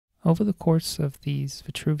Over the course of these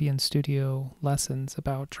Vitruvian Studio lessons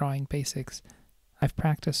about drawing basics, I've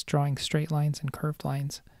practiced drawing straight lines and curved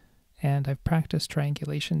lines, and I've practiced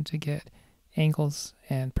triangulation to get angles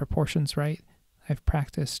and proportions right. I've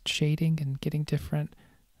practiced shading and getting different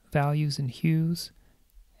values and hues,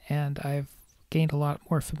 and I've gained a lot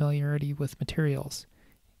more familiarity with materials.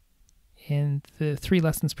 In the 3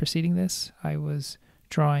 lessons preceding this, I was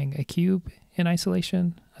drawing a cube in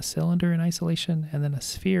isolation, a cylinder in isolation, and then a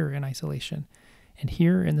sphere in isolation. And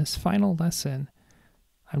here in this final lesson,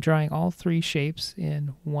 I'm drawing all 3 shapes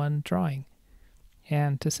in one drawing.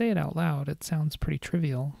 And to say it out loud, it sounds pretty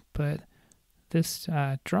trivial, but this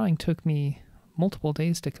drawing took me multiple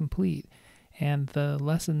days to complete, and the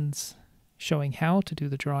lessons showing how to do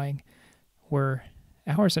the drawing were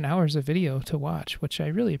hours and hours of video to watch, which I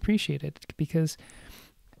really appreciated, because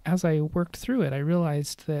as I worked through it, I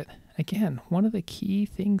realized that, again, one of the key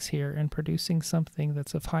things here in producing something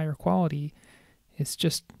that's of higher quality is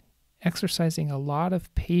just exercising a lot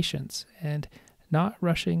of patience and not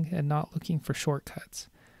rushing and not looking for shortcuts.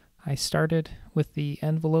 I started with the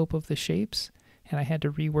envelope of the shapes, and I had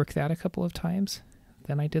to rework that a couple of times.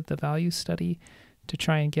 Then I did the value study to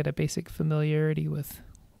try and get a basic familiarity with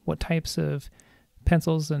what types of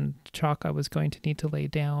pencils and chalk I was going to need to lay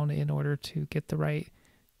down in order to get the right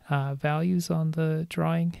values on the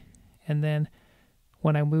drawing. And then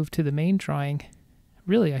when I moved to the main drawing,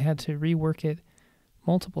 really I had to rework it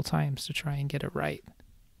multiple times to try and get it right.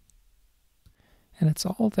 And it's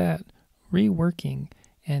all that reworking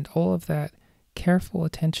and all of that careful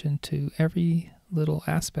attention to every little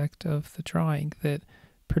aspect of the drawing that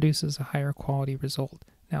produces a higher quality result.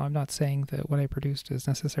 Now, I'm not saying that what I produced is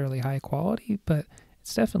necessarily high quality, but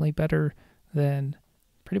it's definitely better than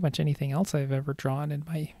pretty much anything else I've ever drawn in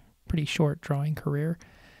my pretty short drawing career.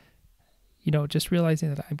 You know, just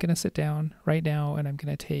realizing that I'm going to sit down right now and I'm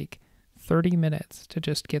going to take 30 minutes to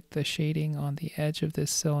just get the shading on the edge of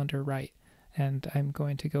this cylinder right. And I'm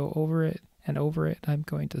going to go over it and over it. I'm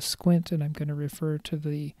going to squint and I'm going to refer to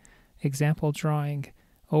the example drawing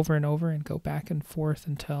over and over and go back and forth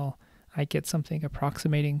until I get something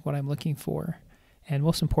approximating what I'm looking for. And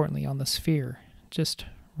most importantly, on the sphere, just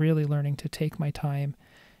really learning to take my time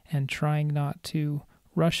and trying not to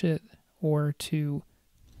rush it or to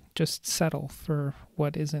just settle for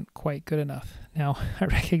what isn't quite good enough. Now, I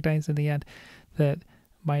recognize in the end that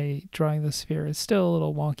my drawing the sphere is still a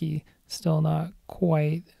little wonky, still not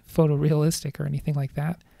quite photorealistic or anything like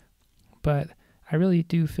that, but I really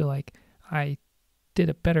do feel like I did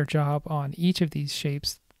a better job on each of these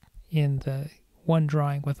shapes in the one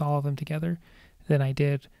drawing with all of them together than I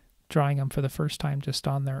did drawing them for the first time just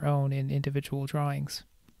on their own in individual drawings.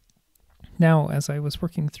 Now, as I was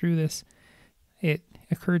working through this, it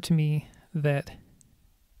occurred to me that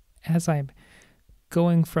as I'm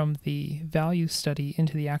going from the value study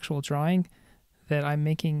into the actual drawing, that I'm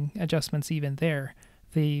making adjustments even there.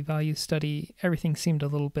 The value study, everything seemed a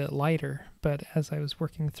little bit lighter, but as I was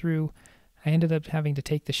working through, I ended up having to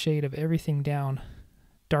take the shade of everything down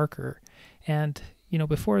darker. And, you know,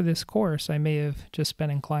 before this course, I may have just been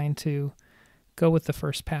inclined to go with the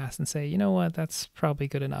first pass and say, you know what, that's probably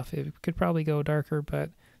good enough. It could probably go darker, but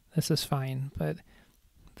this is fine. But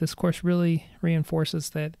this course really reinforces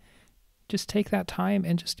that just take that time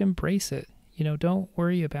and just embrace it. You know, don't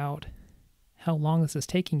worry about how long this is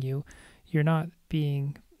taking you. You're not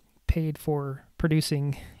being paid for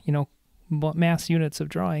producing, you know, mass units of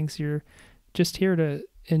drawings. You're just here to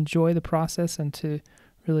enjoy the process and to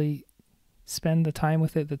really spend the time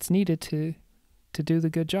with it that's needed to do the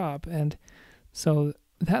good job. And so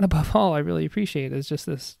that, above all, I really appreciate is just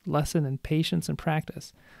this lesson in patience and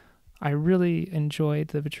practice. I really enjoyed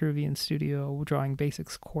the Vitruvian Studio Drawing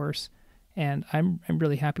Basics course, and I'm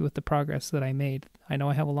really happy with the progress that I made. I know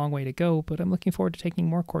I have a long way to go, but I'm looking forward to taking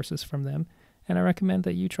more courses from them, and I recommend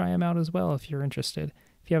that you try them out as well if you're interested.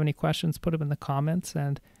 If you have any questions, put them in the comments,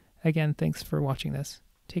 and again, thanks for watching this.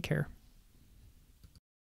 Take care.